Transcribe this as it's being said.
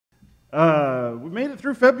We made it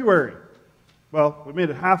through February. Well, we made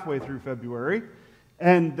it halfway through February.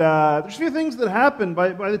 And there's a few things that happened. By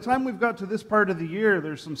the time we've got to this part of the year,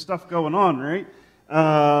 there's some stuff going on, right?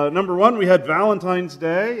 Number one, we had Valentine's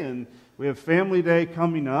Day, and we have Family Day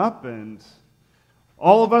coming up, and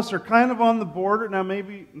all of us are kind of on the border. Now,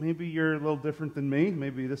 maybe you're a little different than me.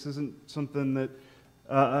 Maybe this isn't something that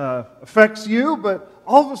affects you, but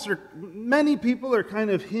many people are kind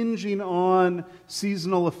of hinging on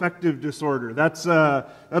seasonal affective disorder. That's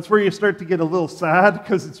where you start to get a little sad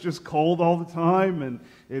because it's just cold all the time, and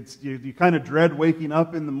you kind of dread waking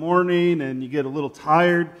up in the morning, and you get a little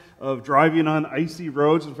tired of driving on icy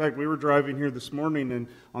roads. In fact, we were driving here this morning, and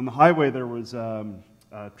on the highway there was a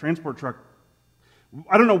transport truck.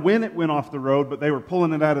 I don't know when it went off the road, but they were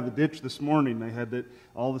pulling it out of the ditch this morning. They had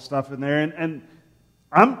all the stuff in there, and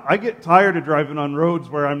I get tired of driving on roads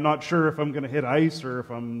where I'm not sure if I'm going to hit ice or if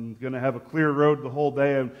I'm going to have a clear road the whole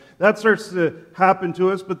day. And that starts to happen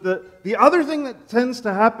to us. But the other thing that tends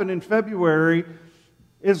to happen in February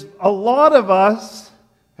is a lot of us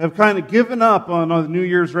have kind of given up on the New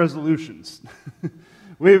Year's resolutions.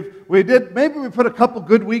 Maybe we put a couple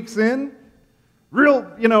good weeks in,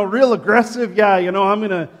 real aggressive. Yeah,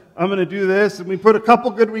 I'm going to do this, and we put a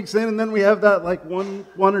couple good weeks in, and then we have that like one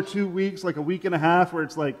or 2 weeks, like a week and a half, where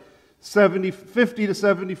it's like 50 to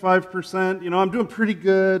 75%. I'm doing pretty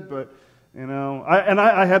good, but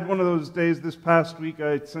I had one of those days this past week.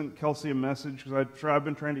 I sent Kelsey a message because I've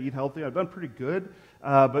been trying to eat healthy. I've done pretty good,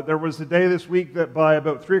 but there was a day this week that by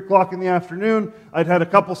about 3 o'clock in the afternoon, I'd had a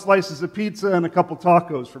couple slices of pizza and a couple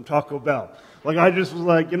tacos from Taco Bell. Like I just was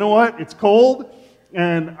like, you know what? It's cold,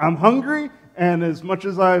 and I'm hungry. And as much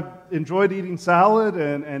as I've enjoyed eating salad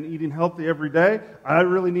and eating healthy every day, I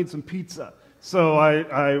really need some pizza. So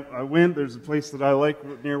I went. There's a place that I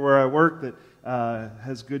like near where I work that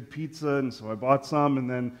has good pizza, and so I bought some. And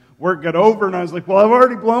then work got over, and I was like, well, I've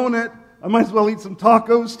already blown it. I might as well eat some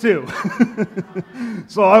tacos too.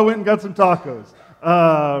 So I went and got some tacos.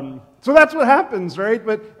 So that's what happens, right?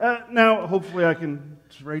 But now hopefully I can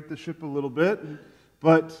right the ship a little bit.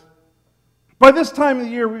 But by this time of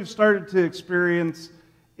the year, we've started to experience,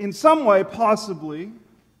 in some way, possibly,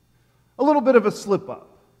 a little bit of a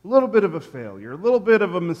slip-up, a little bit of a failure, a little bit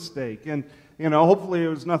of a mistake. And, hopefully it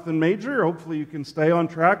was nothing major. Hopefully you can stay on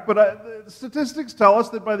track. But the statistics tell us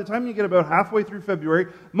that by the time you get about halfway through February,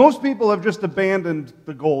 most people have just abandoned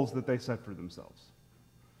the goals that they set for themselves.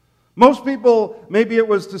 Most people, maybe it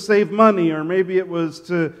was to save money, or maybe it was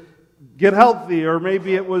to get healthy, or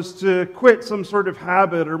maybe it was to quit some sort of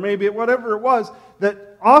habit, or maybe whatever it was,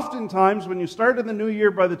 that oftentimes when you start in the new year,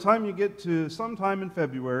 by the time you get to sometime in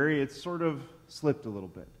February, it's sort of slipped a little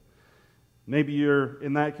bit. Maybe you're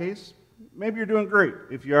in that case. Maybe you're doing great.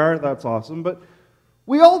 If you are, that's awesome. But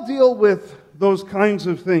we all deal with those kinds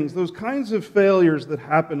of things, those kinds of failures that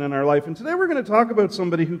happen in our life. And today we're going to talk about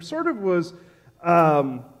somebody who sort of was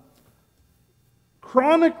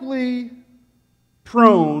chronically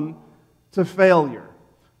prone to failure.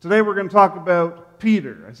 Today we're going to talk about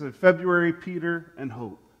Peter. I said February, Peter, and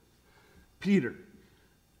hope. Peter.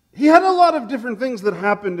 He had a lot of different things that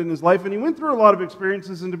happened in his life, and he went through a lot of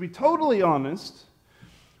experiences, and to be totally honest,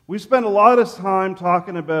 we spent a lot of time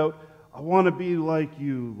talking about, I want to be like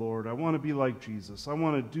you, Lord. I want to be like Jesus. I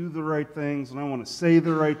want to do the right things, and I want to say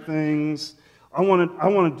the right things. I want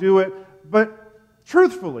to do it. But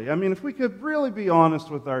truthfully, if we could really be honest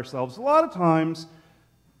with ourselves, a lot of times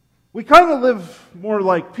we kind of live more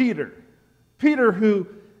like Peter. Peter, who,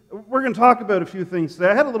 we're going to talk about a few things today.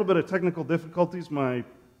 I had a little bit of technical difficulties. My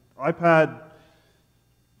iPad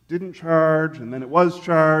didn't charge, and then it was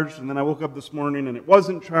charged, and then I woke up this morning and it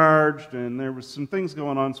wasn't charged, and there was some things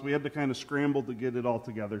going on, so we had to kind of scramble to get it all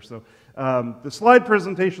together. So the slide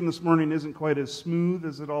presentation this morning isn't quite as smooth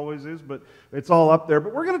as it always is, but it's all up there.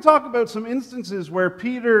 But we're going to talk about some instances where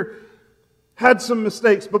Peter had some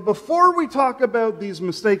mistakes. But before we talk about these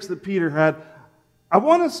mistakes that Peter had, I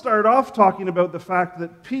want to start off talking about the fact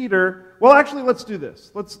that Peter, well, actually, let's do this.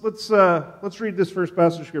 Let's read this first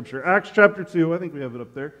passage of Scripture. Acts chapter 2, I think we have it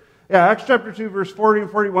up there. Yeah, Acts chapter 2, verse 40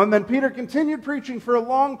 and 41. Then Peter continued preaching for a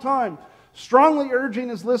long time, strongly urging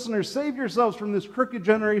his listeners, save yourselves from this crooked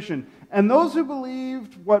generation. And those who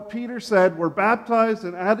believed what Peter said were baptized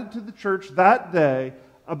and added to the church that day,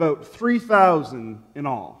 about 3,000 in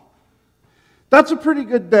all. That's a pretty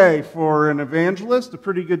good day for an evangelist, a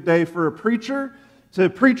pretty good day for a preacher to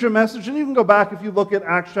preach a message. And you can go back, if you look at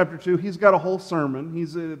Acts chapter 2, he's got a whole sermon.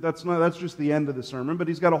 That's just the end of the sermon, but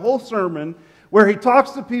he's got a whole sermon where he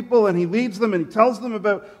talks to people and he leads them and he tells them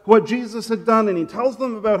about what Jesus had done and he tells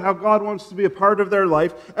them about how God wants to be a part of their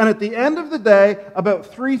life. And at the end of the day, about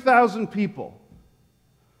 3,000 people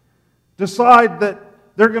decide that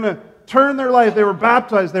they're going to turn their life. They were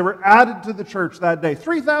baptized. They were added to the church that day.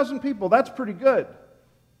 3,000 people, that's pretty good.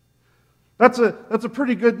 That's a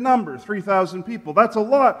pretty good number, 3,000 people. That's a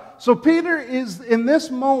lot. So Peter is, in this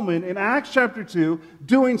moment, in Acts chapter 2,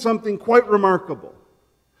 doing something quite remarkable.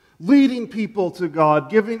 Leading people to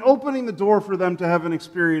God, opening the door for them to have an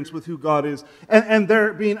experience with who God is. And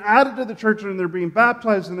they're being added to the church, and they're being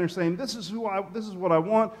baptized, and they're saying, this is what I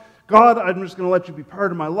want. God, I'm just going to let you be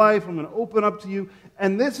part of my life. I'm going to open up to you.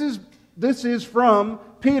 And this is from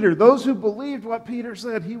Peter. Those who believed what Peter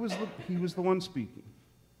said, he was the one speaking.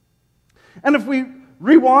 And if we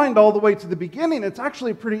rewind all the way to the beginning, it's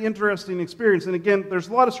actually a pretty interesting experience. And again, there's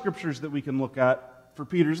a lot of scriptures that we can look at for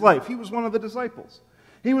Peter's life. He was one of the disciples.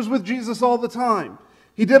 He was with Jesus all the time.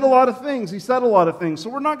 He did a lot of things. He said a lot of things. So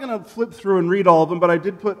we're not going to flip through and read all of them, but I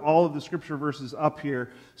did put all of the scripture verses up here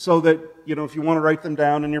so that, if you want to write them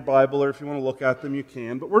down in your Bible or if you want to look at them, you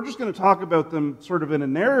can. But we're just going to talk about them sort of in a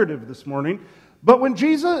narrative this morning. But when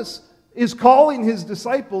Jesus is calling his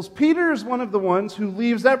disciples, Peter is one of the ones who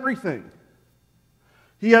leaves everything.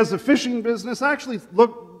 He has a fishing business. I actually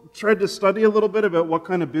tried to study a little bit about what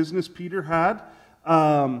kind of business Peter had.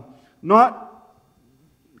 There's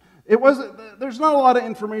not a lot of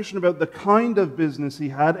information about the kind of business he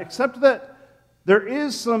had, except that there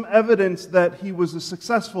is some evidence that he was a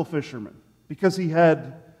successful fisherman because he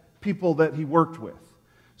had people that he worked with.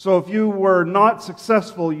 So if you were not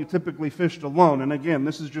successful, you typically fished alone. And again,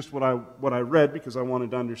 this is just what I read because I wanted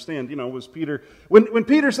to understand. Was Peter when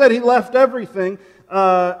Peter said he left everything?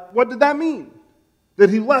 What did that mean? That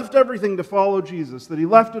he left everything to follow Jesus, that he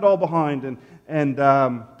left it all behind. And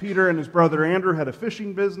Peter and his brother Andrew had a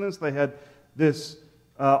fishing business. They had this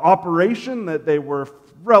operation that they were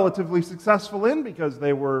relatively successful in because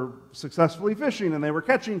they were successfully fishing and they were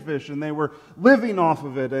catching fish and they were living off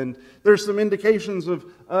of it. And there's some indications of,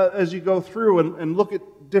 as you go through and look at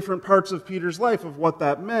different parts of Peter's life, of what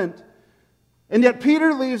that meant. And yet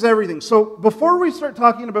Peter leaves everything. So before we start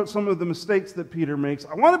talking about some of the mistakes that Peter makes,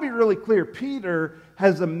 I want to be really clear. Peter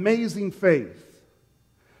has amazing faith.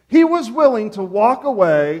 He was willing to walk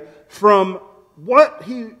away from what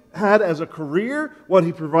he had as a career, what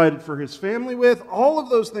he provided for his family with, all of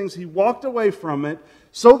those things. He walked away from it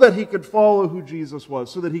so that he could follow who Jesus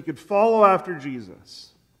was, so that he could follow after Jesus.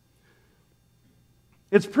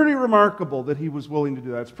 It's pretty remarkable that he was willing to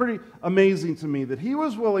do that. It's pretty amazing to me that he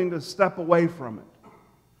was willing to step away from it.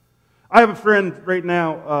 I have a friend right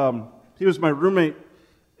now, he was my roommate.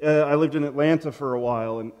 I lived in Atlanta for a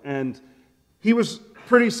while, and he was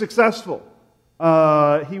pretty successful.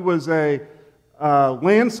 He was a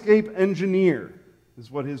landscape engineer,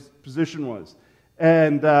 is what his position was.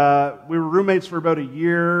 And we were roommates for about a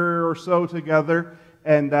year or so together.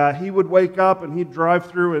 And he would wake up and he'd drive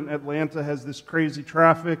through, and Atlanta has this crazy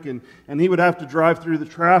traffic, and he would have to drive through the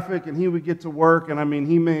traffic, and he would get to work, and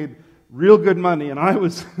he made real good money. And I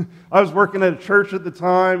was working at a church at the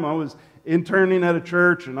time. I was interning at a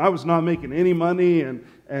church, and I was not making any money, and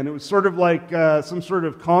it was sort of like some sort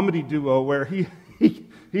of comedy duo where he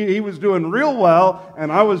was doing real well,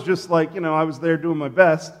 and I was just like, I was there doing my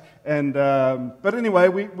best. And but anyway,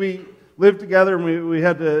 we lived together, and we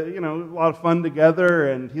had a lot of fun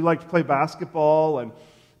together, and he liked to play basketball,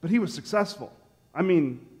 but he was successful.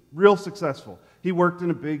 Real successful. He worked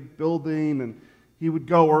in a big building, and he would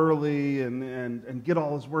go early and get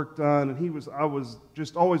all his work done, and I was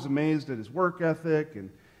just always amazed at his work ethic,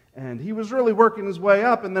 and he was really working his way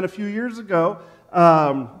up. And then a few years ago,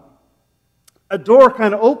 a door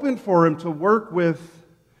kind of opened for him to work with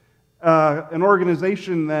an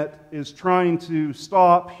organization that is trying to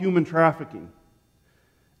stop human trafficking.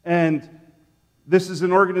 And this is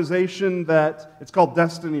an organization it's called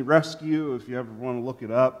Destiny Rescue, if you ever want to look it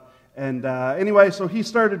up. And anyway, so he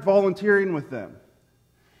started volunteering with them.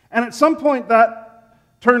 And at some point that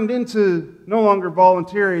turned into no longer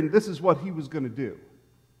volunteering. This is what he was going to do.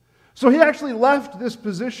 So he actually left this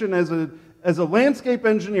position as a landscape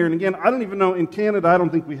engineer. And again, I don't even know, in Canada, I don't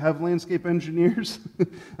think we have landscape engineers.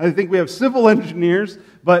 I think we have civil engineers.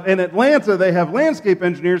 But in Atlanta, they have landscape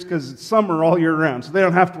engineers because it's summer all year round. So they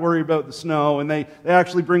don't have to worry about the snow. And they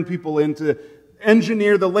actually bring people in to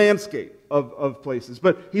engineer the landscape of places.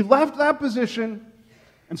 But he left that position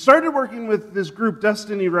and started working with this group,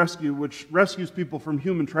 Destiny Rescue, which rescues people from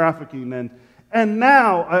human trafficking. And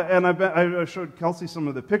now, I showed Kelsey some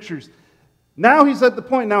of the pictures. Now he's at the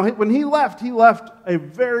point, when he left a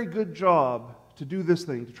very good job to do this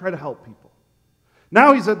thing, to try to help people.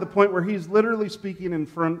 Now he's at the point where he's literally speaking in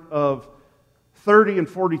front of 30 and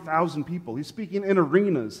 40,000 people. He's speaking in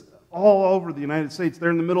arenas all over the United States.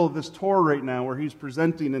 They're in the middle of this tour right now where he's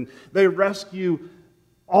presenting, and they rescue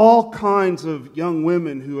all kinds of young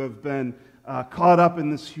women who have been caught up in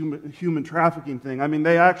this human trafficking thing. I mean,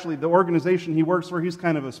 the organization he works for, he's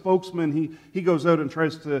kind of a spokesman. He goes out and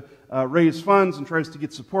tries to raise funds and tries to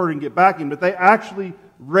get support and get backing, but they actually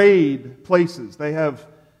raid places. They have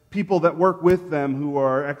people that work with them who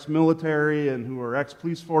are ex-military and who are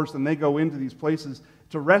ex-police force, and they go into these places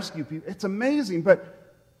to rescue people. It's amazing,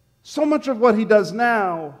 but so much of what he does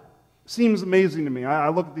now seems amazing to me. I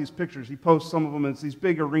look at these pictures. He posts some of them, and it's these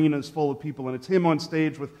big arenas full of people, and it's him on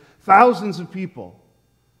stage with thousands of people.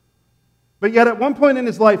 But yet at one point in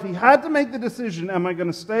his life, he had to make the decision, am I going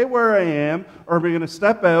to stay where I am, or am I going to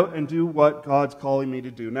step out and do what God's calling me to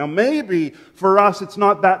do? Now, maybe for us, it's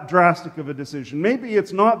not that drastic of a decision. Maybe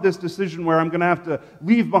it's not this decision where I'm going to have to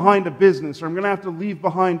leave behind a business, or I'm going to have to leave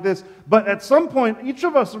behind this. But at some point, each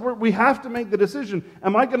of us, we have to make the decision,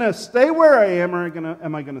 am I going to stay where I am, or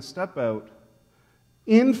am I going to step out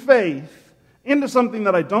in faith into something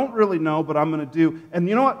that I don't really know, but I'm going to do? And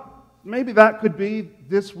you know what? Maybe that could be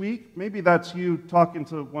this week. Maybe that's you talking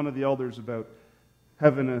to one of the elders about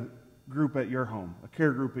having a group at your home, a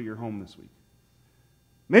care group at your home this week.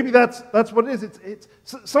 Maybe that's what it is.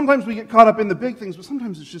 Sometimes we get caught up in the big things, but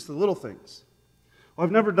sometimes it's just the little things. Well,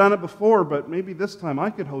 I've never done it before, but maybe this time I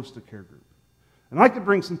could host a care group. And I could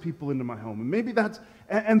bring some people into my home. And maybe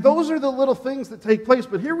and those are the little things that take place.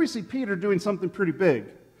 But here we see Peter doing something pretty big.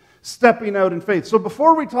 Stepping out in faith. So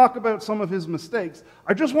before we talk about some of his mistakes,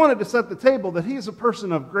 I just wanted to set the table that he is a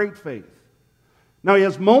person of great faith. Now he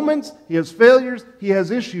has moments, he has failures, he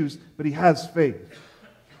has issues, but he has faith.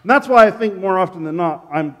 And that's why I think more often than not,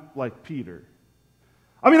 I'm like Peter.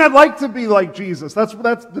 I mean, I'd like to be like Jesus. That's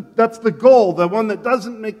the goal, the one that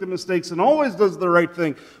doesn't make the mistakes and always does the right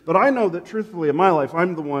thing. But I know that truthfully in my life,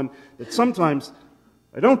 I'm the one that sometimes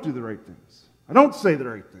I don't do the right things. I don't say the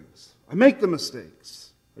right things. I make the mistakes.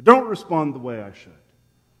 I don't respond the way I should.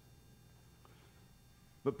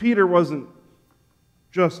 But Peter wasn't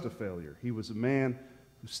just a failure. He was a man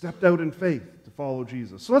who stepped out in faith to follow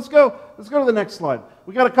Jesus. So let's go to the next slide.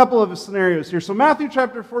 We got a couple of scenarios here. So Matthew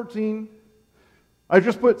chapter 14, I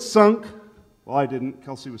just put sunk. Well, I didn't.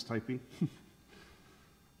 Kelsey was typing.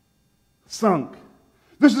 Sunk.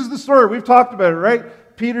 This is the story. We've talked about it,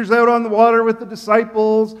 right? Peter's out on the water with the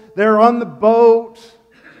disciples. They're on the boat.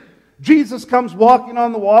 Jesus comes walking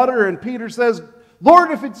on the water, and Peter says, Lord,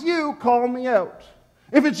 if it's you, call me out.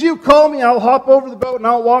 If it's you, call me. I'll hop over the boat and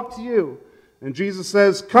I'll walk to you. And Jesus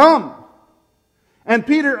says, come. And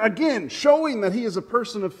Peter, again, showing that he is a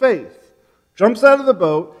person of faith, jumps out of the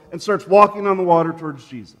boat and starts walking on the water towards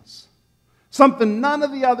Jesus. Something none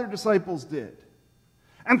of the other disciples did.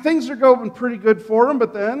 And things are going pretty good for him,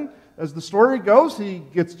 but then, as the story goes, he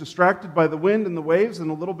gets distracted by the wind and the waves, and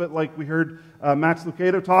a little bit like we heard Max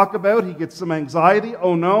Lucado talk about, he gets some anxiety.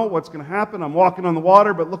 Oh no, what's going to happen? I'm walking on the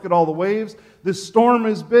water, but look at all the waves. This storm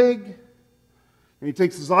is big. And he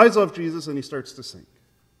takes his eyes off Jesus and he starts to sink.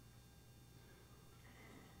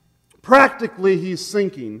 Practically, he's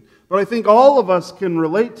sinking, but I think all of us can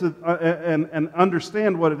relate to and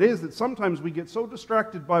understand what it is that sometimes we get so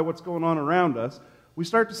distracted by what's going on around us, we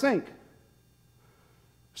start to sink.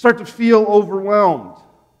 Start to feel overwhelmed.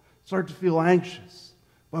 Start to feel anxious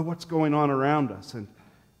by what's going on around us. And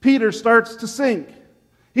Peter starts to sink.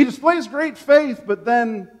 He displays great faith, but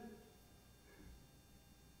then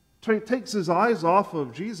takes his eyes off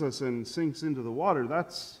of Jesus and sinks into the water.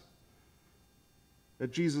 That's,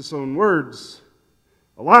 at Jesus' own words,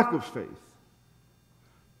 a lack of faith.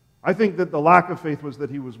 I think that the lack of faith was that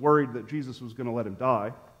he was worried that Jesus was going to let him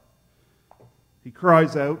die. He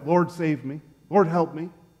cries out, Lord, save me. Lord, help me.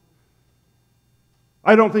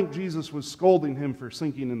 I don't think Jesus was scolding him for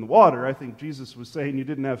sinking in the water. I think Jesus was saying, you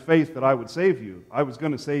didn't have faith that I would save you. I was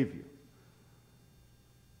going to save you.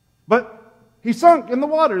 But he sunk in the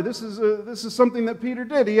water. This is something that Peter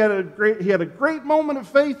did. He had a great moment of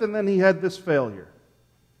faith, and then he had this failure.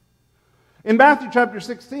 In Matthew chapter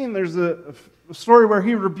 16, there's a story where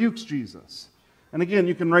he rebukes Jesus. And again,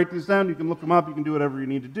 you can write these down, you can look them up, you can do whatever you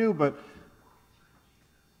need to do, but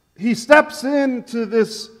he steps into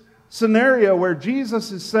this scenario where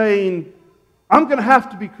Jesus is saying, I'm going to have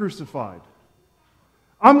to be crucified.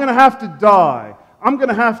 I'm going to have to die.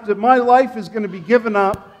 My life is going to be given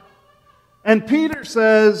up. And Peter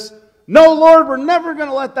says, no, Lord, we're never going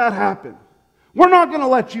to let that happen. We're not going to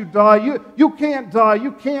let you die. You can't die.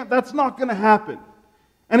 You can't. That's not going to happen.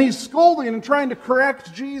 And he's scolding and trying to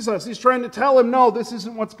correct Jesus. He's trying to tell him, no, this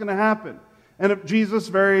isn't what's going to happen. And Jesus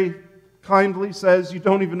very kindly says, you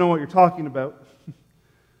don't even know what you're talking about.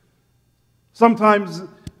 Sometimes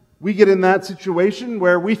we get in that situation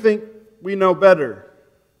where we think we know better.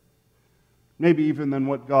 Maybe even than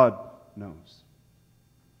what God knows.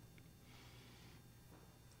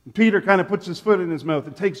 And Peter kind of puts his foot in his mouth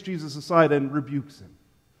and takes Jesus aside and rebukes him.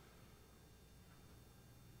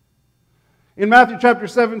 In Matthew chapter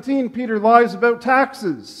 17, Peter lies about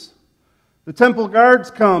taxes. The temple guards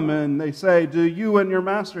come and they say, have you and your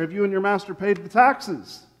master paid the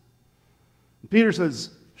taxes? And Peter says,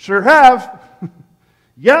 sure have.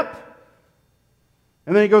 Yep.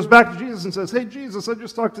 And then he goes back to Jesus and says, hey Jesus, I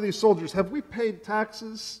just talked to these soldiers. Have we paid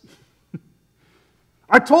taxes?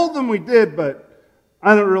 I told them we did, but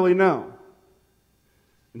I don't really know.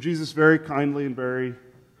 And Jesus very kindly and very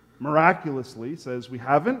miraculously says, we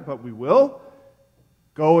haven't, but we will.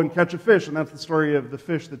 Go and catch a fish. And that's the story of the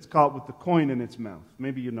fish that's caught with the coin in its mouth.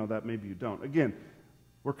 Maybe you know that, maybe you don't. Again,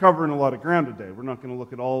 we're covering a lot of ground today. We're not going to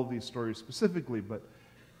look at all of these stories specifically, but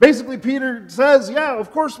basically Peter says, yeah,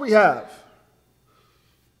 of course we have.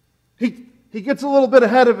 He gets a little bit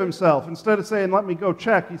ahead of himself. Instead of saying, let me go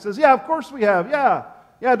check, he says, yeah, of course we have.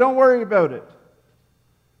 Yeah, don't worry about it.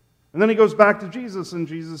 And then he goes back to Jesus, and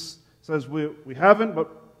Jesus says, we haven't, but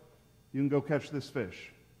you can go catch this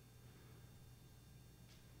fish.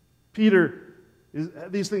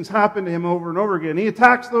 These things happen to him over and over again. He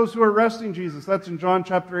attacks those who are arresting Jesus. That's in John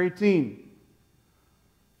chapter 18.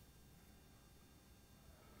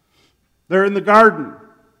 They're in the garden.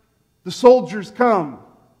 The soldiers come.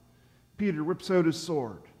 Peter whips out his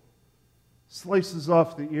sword, slices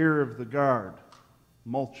off the ear of the guard,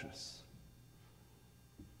 Malchus.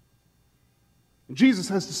 And Jesus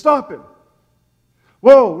has to stop him.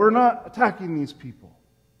 Whoa, we're not attacking these people.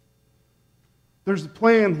 There's a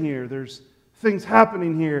plan here. There's things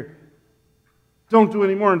happening here. Don't do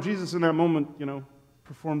any more. And Jesus in that moment,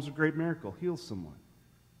 performs a great miracle, heals someone.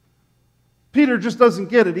 Peter just doesn't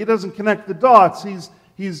get it. He doesn't connect the dots.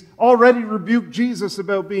 He's already rebuked Jesus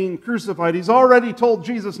about being crucified. He's already told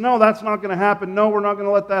Jesus, no, that's not going to happen. No, we're not going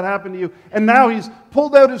to let that happen to you. And now he's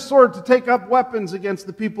pulled out his sword to take up weapons against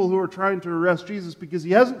the people who are trying to arrest Jesus because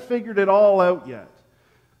he hasn't figured it all out yet.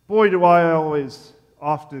 Boy, do I always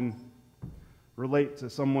often relate to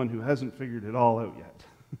someone who hasn't figured it all out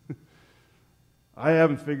yet. I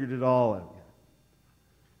haven't figured it all out yet.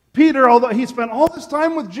 Peter, although he spent all this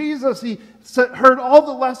time with Jesus, he heard all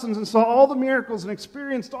the lessons and saw all the miracles and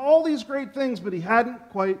experienced all these great things, but he hadn't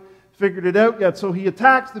quite figured it out yet. So he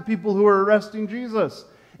attacks the people who are arresting Jesus.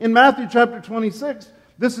 In Matthew chapter 26,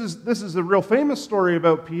 this is a real famous story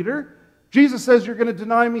about Peter. Jesus says, you're going to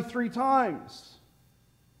deny me 3 times.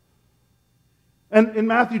 And in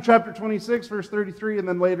Matthew chapter 26, verse 33, and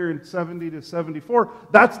then later in 70 to 74,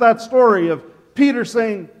 that's that story of Peter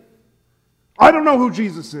saying, I don't know who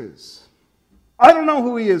Jesus is. I don't know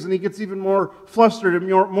who he is. And he gets even more flustered and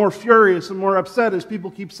more furious and more upset as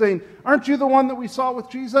people keep saying, aren't you the one that we saw with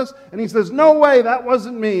Jesus? And he says, no way, that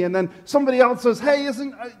wasn't me. And then somebody else says, hey,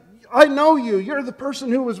 I know you. You're the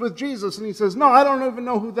person who was with Jesus. And he says, no, I don't even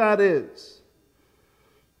know who that is.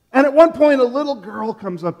 And at one point, a little girl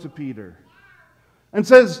comes up to Peter and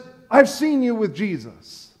says, I've seen you with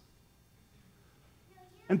Jesus.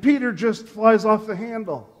 And Peter just flies off the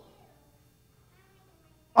handle.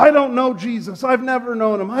 I don't know Jesus. I've never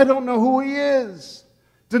known him. I don't know who he is.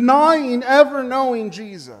 Denying ever knowing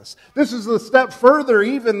Jesus. This is a step further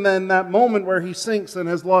even than that moment where he sinks and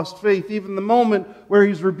has lost faith. Even the moment where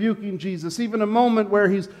he's rebuking Jesus. Even a moment where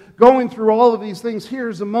he's going through all of these things.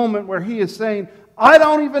 Here's a moment where he is saying, I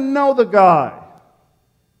don't even know the guy.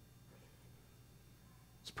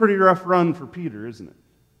 It's a pretty rough run for Peter, isn't it?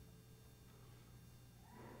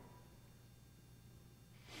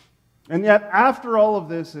 And yet, after all of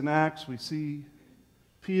this in Acts, we see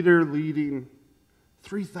Peter leading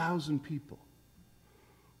 3,000 people.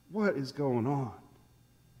 What is going on?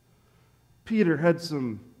 Peter had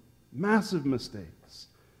some massive mistakes,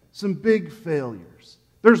 some big failures.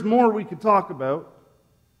 There's more we could talk about.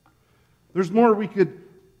 There's more we could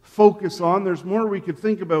focus on. There's more we could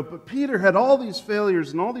think about. But Peter had all these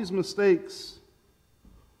failures and all these mistakes.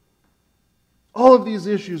 All of these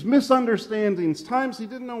issues, misunderstandings, times he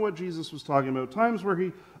didn't know what Jesus was talking about, times where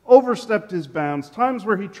he overstepped his bounds, times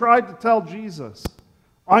where he tried to tell Jesus,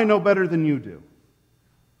 I know better than you do.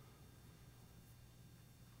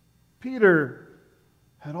 Peter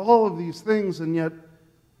had all of these things, and yet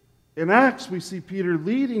in Acts we see Peter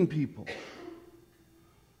leading people.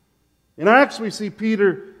 In Acts we see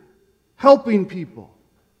Peter helping people.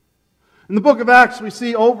 In the book of Acts we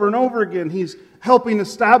see over and over again he's helping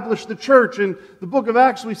establish the church. In the book of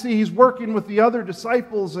Acts, we see he's working with the other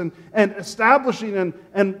disciples and establishing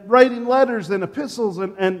and writing letters and epistles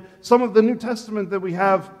and some of the New Testament that we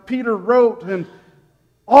have, Peter wrote, and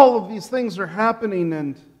all of these things are happening.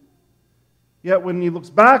 And yet when he looks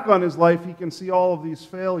back on his life, he can see all of these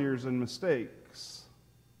failures and mistakes.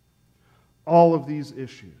 all of these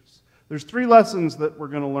issues. There's 3 lessons that we're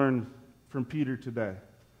going to learn from Peter today.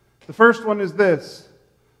 The first one is this: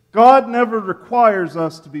 God never requires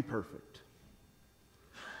us to be perfect.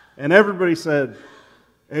 And everybody said,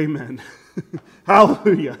 amen.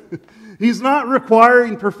 Hallelujah. He's not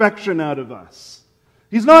requiring perfection out of us.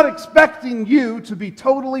 He's not expecting you to be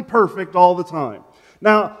totally perfect all the time.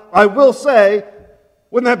 Now, I will say,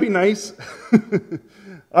 wouldn't that be nice?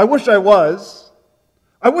 I wish I was.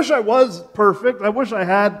 I wish I was perfect. I wish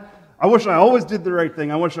I always did the right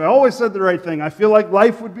thing. I wish I always said the right thing. I feel like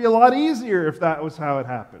life would be a lot easier if that was how it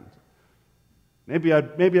happened. Maybe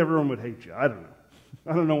everyone would hate you. I don't know.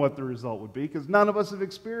 I don't know what the result would be, because none of us have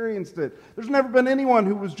experienced it. There's never been anyone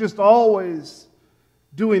who was just always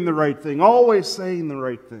doing the right thing, always saying the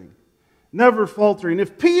right thing, never faltering.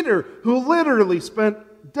 If Peter, who literally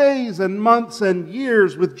spent days and months and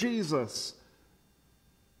years with Jesus,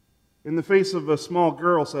 in the face of a small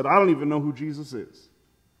girl said, I don't even know who Jesus is.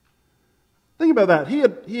 Think about that.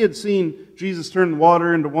 He had seen Jesus turn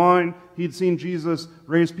water into wine. He'd seen Jesus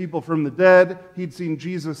raise people from the dead. He'd seen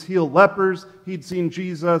Jesus heal lepers. He'd seen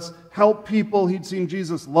Jesus help people. He'd seen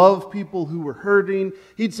Jesus love people who were hurting.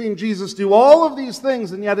 He'd seen Jesus do all of these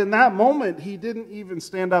things, and yet in that moment, he didn't even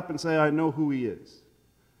stand up and say, I know who he is.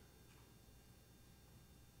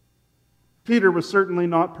 Peter was certainly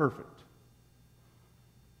not perfect.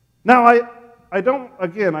 Now,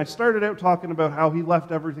 I started out talking about how he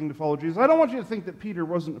left everything to follow Jesus. I don't want you to think that Peter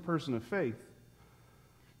wasn't a person of faith.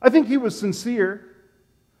 I think he was sincere.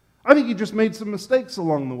 I think he just made some mistakes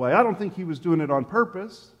along the way. I don't think he was doing it on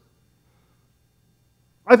purpose.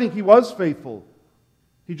 I think he was faithful.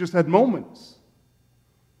 He just had moments.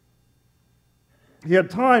 He had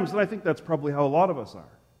times, and I think that's probably how a lot of us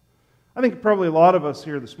are. I think probably a lot of us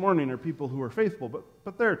here this morning are people who are faithful,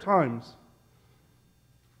 but there are times,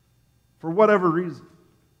 for whatever reason,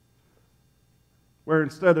 where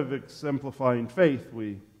instead of exemplifying faith,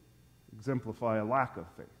 we exemplify a lack of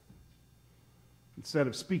faith. Instead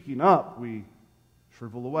of speaking up, we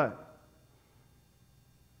shrivel away.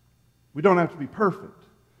 We don't have to be perfect.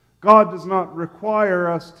 God does not require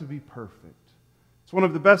us to be perfect. It's one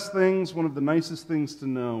of the best things, one of the nicest things to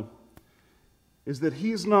know, is that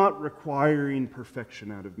He's not requiring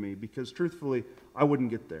perfection out of me, because truthfully, I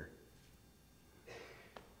wouldn't get there.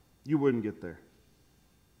 You wouldn't get there.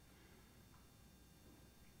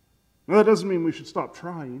 Now, that doesn't mean we should stop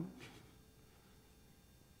trying.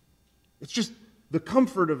 It's just the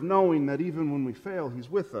comfort of knowing that even when we fail, He's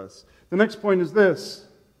with us. The next point is this: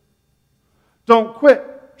 don't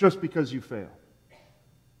quit just because you fail.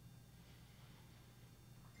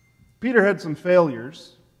 Peter had some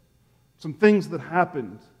failures, some things that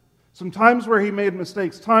happened, some times where he made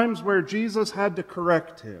mistakes, times where Jesus had to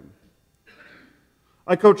correct him.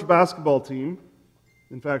 I coach a basketball team.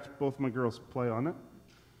 In fact, both my girls play on it.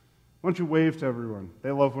 Why don't you wave to everyone?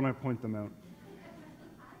 They love when I point them out.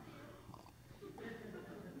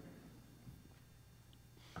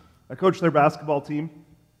 I coach their basketball team.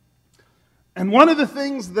 And one of the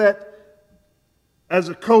things that, as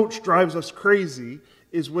a coach, drives us crazy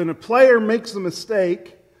is when a player makes a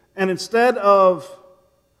mistake, and instead of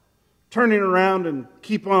turning around and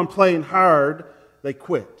keep on playing hard, they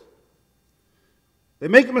quit. They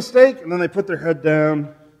make a mistake, and then they put their head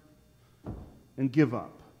down and give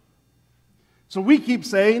up. So we keep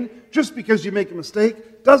saying, just because you make a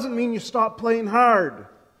mistake doesn't mean you stop playing hard.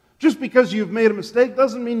 Just because you've made a mistake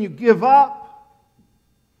doesn't mean you give up.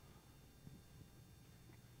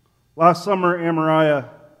 Last summer, Amariah,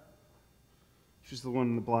 she's the one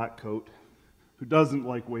in the black coat, who doesn't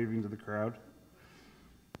like waving to the crowd.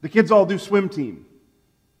 The kids all do swim team.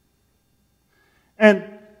 And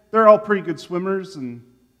they're all pretty good swimmers, and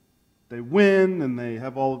they win, and they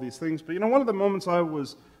have all of these things. But one of the moments I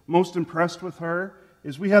was most impressed with her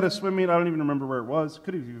is we had a swim meet. I don't even remember where it was.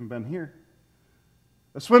 Could have even been here.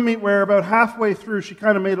 A swim meet where about halfway through, she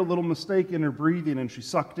kind of made a little mistake in her breathing, and she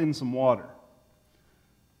sucked in some water.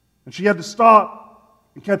 And she had to stop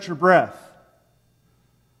and catch her breath.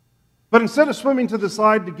 But instead of swimming to the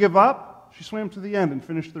side to give up, she swam to the end and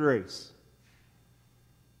finished the race.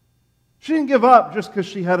 She didn't give up just because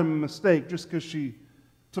she had a mistake, just because she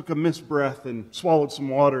took a missed breath and swallowed some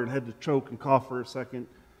water and had to choke and cough for a second.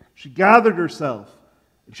 She gathered herself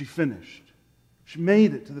and she finished. She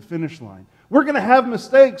made it to the finish line. We're going to have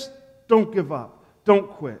mistakes. Don't give up. Don't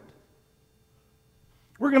quit.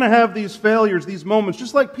 We're going to have these failures, these moments,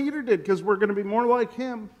 just like Peter did, because we're going to be more like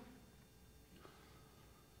him.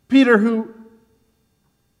 Peter, who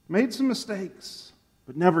made some mistakes,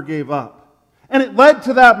 but never gave up. And it led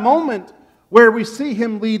to that moment where we see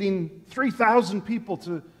him leading 3,000 people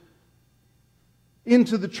to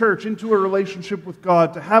into the church, into a relationship with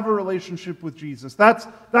God, to have a relationship with Jesus. That's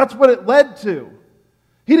what it led to.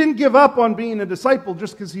 He didn't give up on being a disciple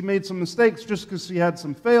just because he made some mistakes, just because he had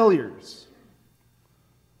some failures.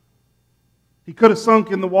 He could have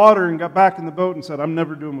sunk in the water and got back in the boat and said, I'm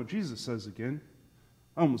never doing what Jesus says again.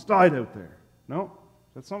 I almost died out there. No,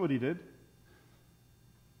 that's not what he did.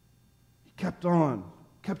 He kept on,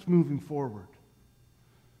 kept moving forward.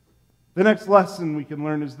 The next lesson we can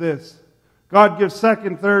learn is this. God gives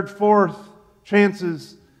second, third, fourth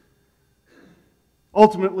chances.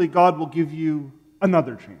 Ultimately, God will give you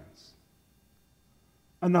another chance.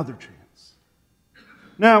 Another chance.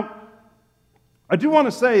 Now, I do want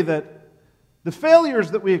to say that the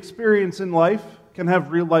failures that we experience in life can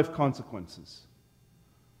have real-life consequences.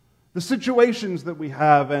 The situations that we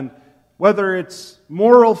have, and whether it's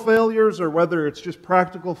moral failures or whether it's just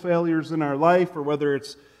practical failures in our life or whether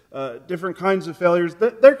it's different kinds of failures,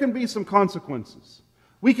 there can be some consequences.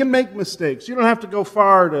 We can make mistakes. You don't have to go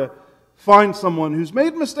far to find someone who's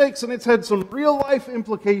made mistakes and it's had some real-life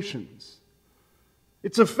implications.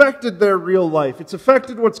 It's affected their real life. It's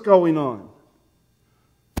affected what's going on.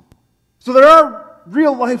 So there are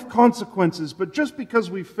real-life consequences, but just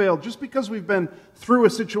because we've failed, just because we've been through a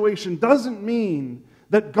situation, doesn't mean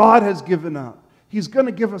that God has given up. He's going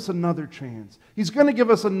to give us another chance. He's going to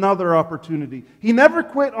give us another opportunity. He never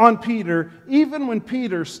quit on Peter, even when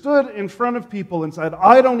Peter stood in front of people and said,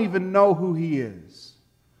 I don't even know who he is.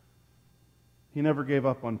 He never gave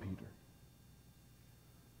up on Peter.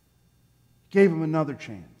 He gave him another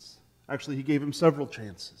chance. Actually, he gave him several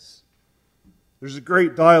chances. There's a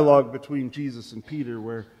great dialogue between Jesus and Peter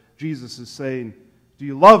where Jesus is saying, do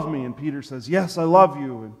you love me? And Peter says, yes, I love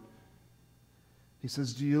you. And he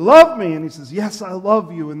says, do you love me? And he says, yes, I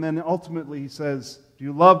love you. And then ultimately he says, do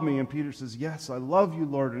you love me? And Peter says, yes, I love you,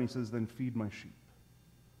 Lord. And he says, then feed my sheep.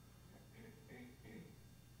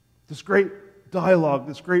 This great dialogue,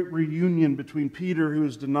 this great reunion between Peter, who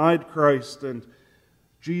has denied Christ, and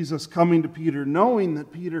Jesus coming to Peter, knowing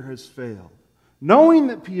that Peter has failed, knowing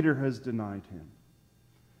that Peter has denied him.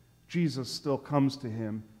 Jesus still comes to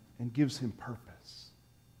him and gives him purpose.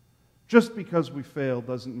 Just because we fail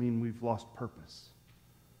doesn't mean we've lost purpose.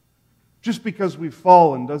 Just because we've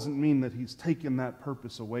fallen doesn't mean that he's taken that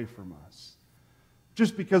purpose away from us.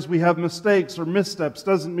 Just because we have mistakes or missteps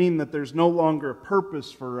doesn't mean that there's no longer a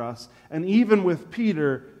purpose for us. And even with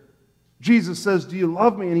Peter, Jesus says, do you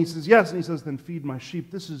love me? And he says, yes. And he says, then feed my sheep.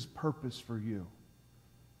 This is purpose for you.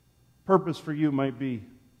 Purpose for you might be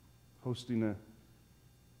hosting a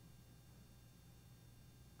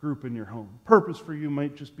group in your home. Purpose for you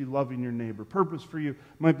might just be loving your neighbor. Purpose for you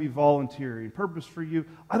might be volunteering. Purpose for you,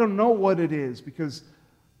 I don't know what it is because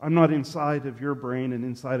I'm not inside of your brain and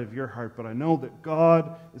inside of your heart, but I know that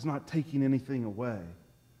God is not taking anything away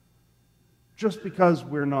just because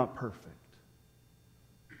we're not perfect.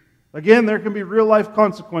 Again, there can be real-life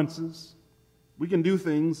consequences. We can do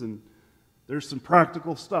things and there's some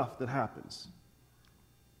practical stuff that happens.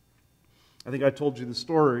 I think I told you the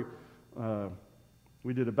story.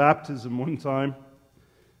 We did a baptism one time,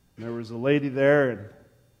 and there was a lady there, and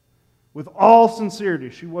with all sincerity,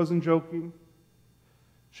 she wasn't joking.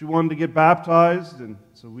 She wanted to get baptized, and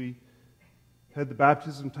so we had the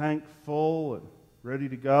baptism tank full and ready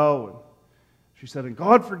to go. And she said, and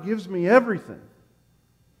God forgives me everything.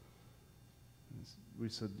 And we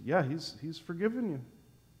said, yeah, He's forgiven you.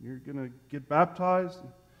 You're going to get baptized.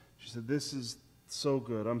 She said, this is so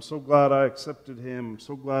good. I'm so glad I accepted Him. I'm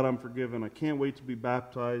so glad I'm forgiven. I can't wait to be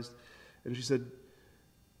baptized. And she said,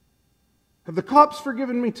 have the cops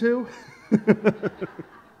forgiven me too?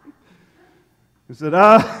 I said,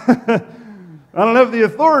 I don't have the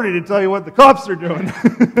authority to tell you what the cops are doing.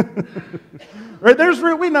 Right?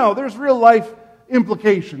 We know there's real life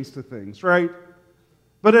implications to things, right?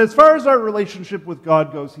 But as far as our relationship with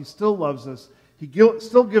God goes, He still loves us. He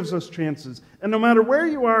still gives us chances. And no matter where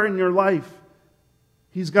you are in your life,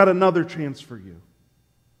 He's got another chance for you.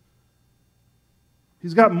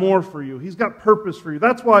 He's got more for you. He's got purpose for you.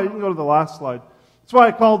 That's why, you can go to the last slide. That's why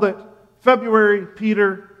I called it February,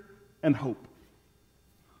 Peter, and Hope.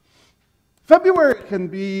 February can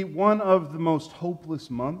be one of the most hopeless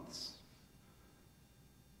months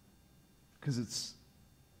because it's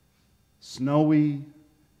snowy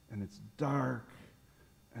and it's dark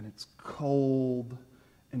and it's cold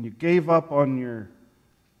and you gave up on your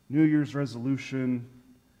New Year's resolution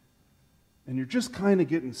and you're just kind of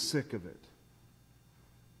getting sick of it.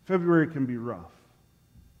 February can be rough,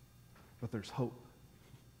 but there's hope,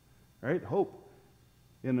 right? Hope.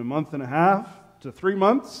 In a month and a half to 3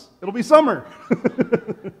 months, it'll be summer.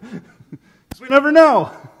 Because we never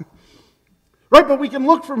know. Right, but we can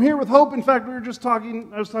look from here with hope. In fact, I was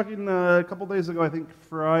talking a couple days ago, I think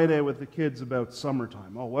Friday, with the kids about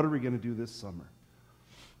summertime. Oh, what are we going to do this summer?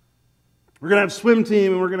 We're going to have swim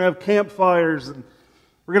team, and we're going to have campfires, and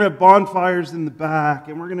we're going to have bonfires in the back,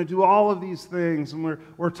 and we're going to do all of these things. And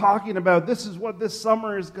we're talking about this is what this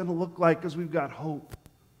summer is going to look like because we've got hope.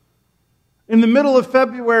 In the middle of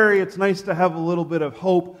February, it's nice to have a little bit of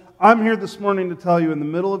hope. I'm here this morning to tell you, in the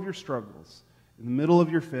middle of your struggles, in the middle of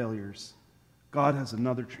your failures, God has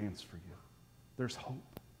another chance for you. There's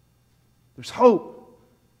hope. There's hope.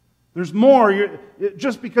 There's more.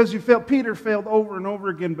 Just because you failed, Peter failed over and over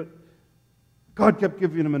again, but God kept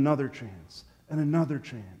giving him another chance and another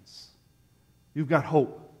chance. You've got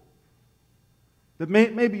hope. That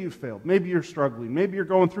maybe you failed. Maybe you're struggling. Maybe you're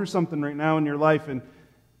going through something right now in your life and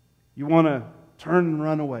you want to turn and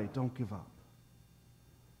run away. Don't give up.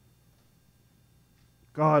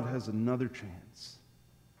 God has another chance.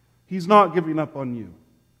 He's not giving up on you.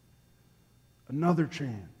 Another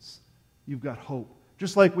chance. You've got hope.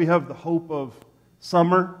 Just like we have the hope of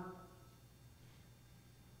summer,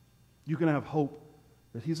 you can have hope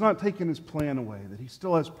that He's not taken His plan away, that He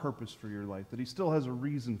still has purpose for your life, that He still has a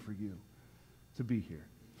reason for you to be here.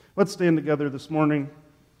 Let's stand together this morning.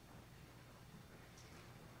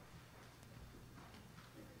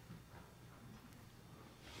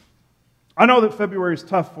 I know that February is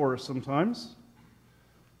tough for us sometimes.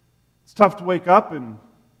 It's tough to wake up and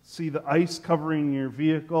see the ice covering your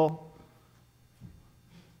vehicle.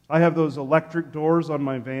 I have those electric doors on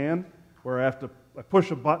my van where I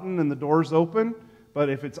push a button and the doors open. But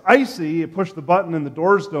if it's icy, you push the button and the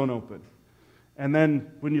doors don't open. And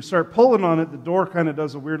then when you start pulling on it, the door kind of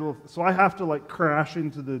does a weird little... So I have to crash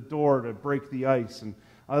into the door to break the ice. And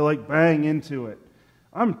I bang into it.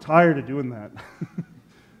 I'm tired of doing that.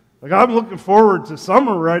 I'm looking forward to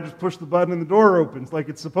summer where I just push the button and the door opens like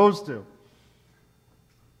it's supposed to.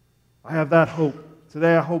 I have that hope.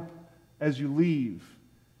 Today I hope as you leave,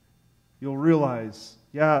 you'll realize,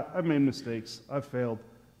 yeah, I've made mistakes, I've failed,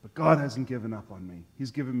 but God hasn't given up on me.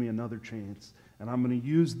 He's given me another chance, and I'm going to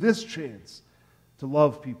use this chance to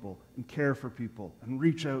love people and care for people and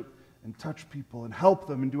reach out and touch people and help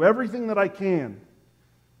them and do everything that I can.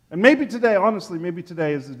 And maybe today, honestly, maybe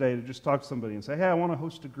today is the day to just talk to somebody and say, hey, I want to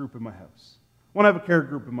host a group in my house. I want to have a care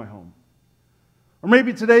group in my home. Or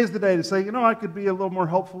maybe today is the day to say, I could be a little more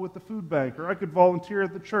helpful with the food bank, or I could volunteer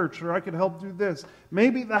at the church, or I could help do this.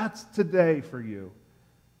 Maybe that's today for you.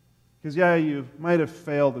 Because, you might have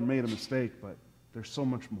failed and made a mistake, but there's so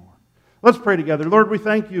much more. Let's pray together. Lord, we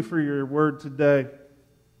thank you for your word today.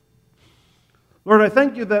 Lord, I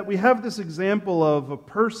thank you that we have this example of a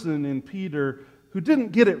person in Peter who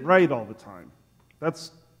didn't get it right all the time.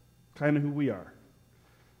 That's kind of who we are.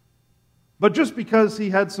 But just because he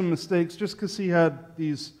had some mistakes, just because he had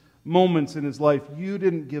these moments in his life, you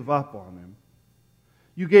didn't give up on him.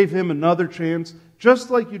 You gave him another chance.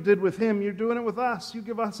 Just like you did with him, you're doing it with us. You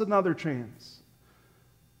give us another chance.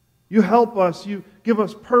 You help us. You give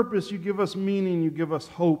us purpose. You give us meaning. You give us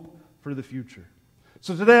hope for the future.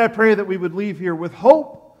 So today I pray that we would leave here with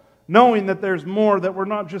hope, knowing that there's more, that we're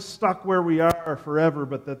not just stuck where we are forever,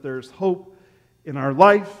 but that there's hope in our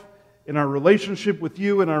life, in our relationship with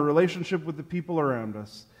you, in our relationship with the people around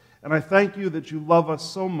us. And I thank you that you love us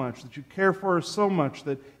so much, that you care for us so much,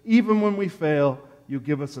 that even when we fail, you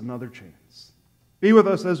give us another chance. Be with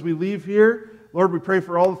us as we leave here. Lord, we pray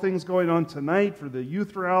for all the things going on tonight, for the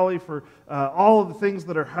youth rally, for all of the things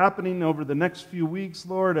that are happening over the next few weeks,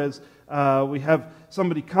 Lord, as we have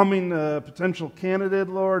somebody coming, a potential candidate,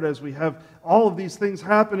 Lord, as we have all of these things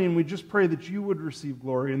happening, we just pray that you would receive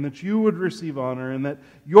glory and that you would receive honor and that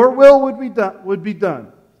your will would be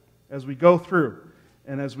done as we go through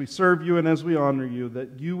and as we serve you and as we honor you,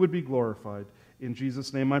 that you would be glorified. In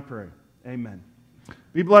Jesus' name I pray. Amen.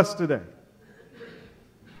 Be blessed today.